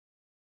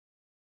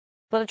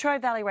Well, the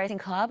Latrobe Valley Racing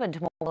Club and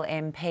Tamorville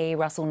MP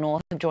Russell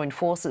North have joined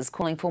forces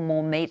calling for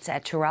more meets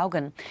at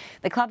Traralgon.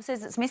 The club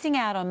says it's missing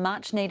out on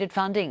much needed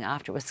funding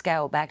after it was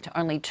scaled back to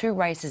only 2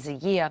 races a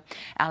year.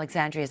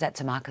 Alexandria's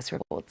Atzamarkas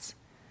reports.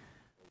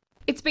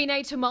 It's been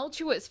a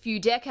tumultuous few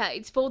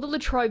decades for the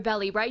Latrobe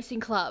Valley Racing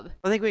Club.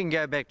 I think we can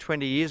go back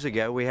 20 years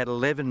ago. We had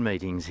 11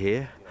 meetings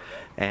here,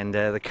 and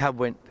the club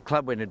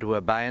went into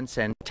abeyance,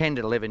 and 10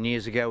 to 11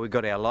 years ago we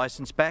got our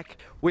licence back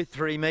with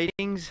 3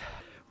 meetings.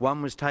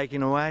 One was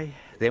taken away,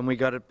 then we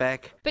got it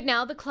back. But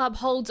now the club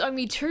holds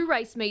only 2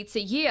 race meets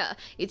a year.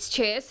 Its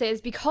chair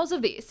says because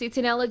of this, it's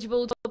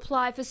ineligible to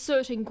apply for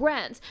certain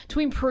grants to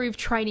improve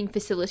training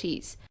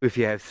facilities. If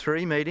you have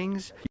 3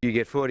 meetings, you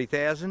get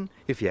 40,000.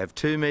 If you have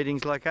 2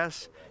 meetings like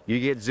us, you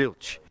get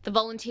zilch. The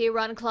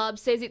volunteer-run club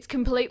says it's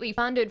completely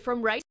funded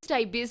from race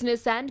day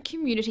business and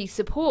community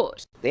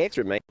support. The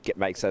extra meet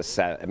makes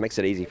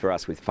it easy for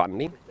us with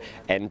funding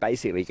and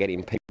basically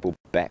getting people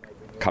back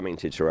coming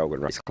to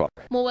Traralgon Race Club.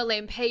 Morwell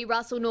MP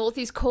Russell North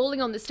is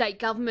calling on the state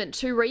government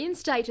to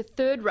reinstate a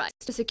 3rd race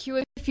to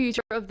secure the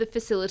future of the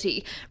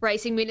facility.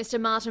 Racing Minister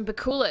Martin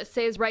Pakula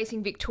says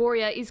Racing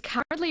Victoria is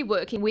currently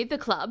working with the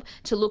club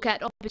to look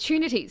at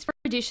opportunities for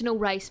additional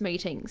race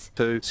meetings.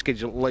 To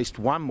schedule at least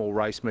 1 more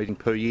race meeting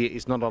per year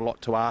is not a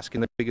lot to ask in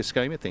the bigger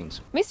scheme of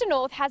things. Mr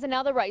North has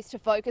another race to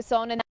focus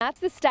on, and that's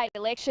the state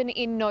election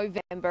in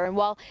November. And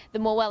while the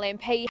Morwell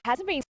MP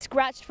hasn't been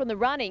scratched from the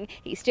running,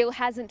 he still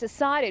hasn't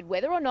decided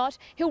whether or not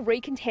he'll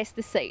recontest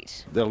the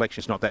seat. The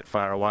election's not that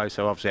far away,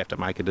 so obviously have to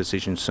make a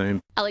decision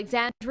soon.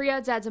 Alexandria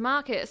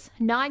Atzamarkas,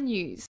 9 News.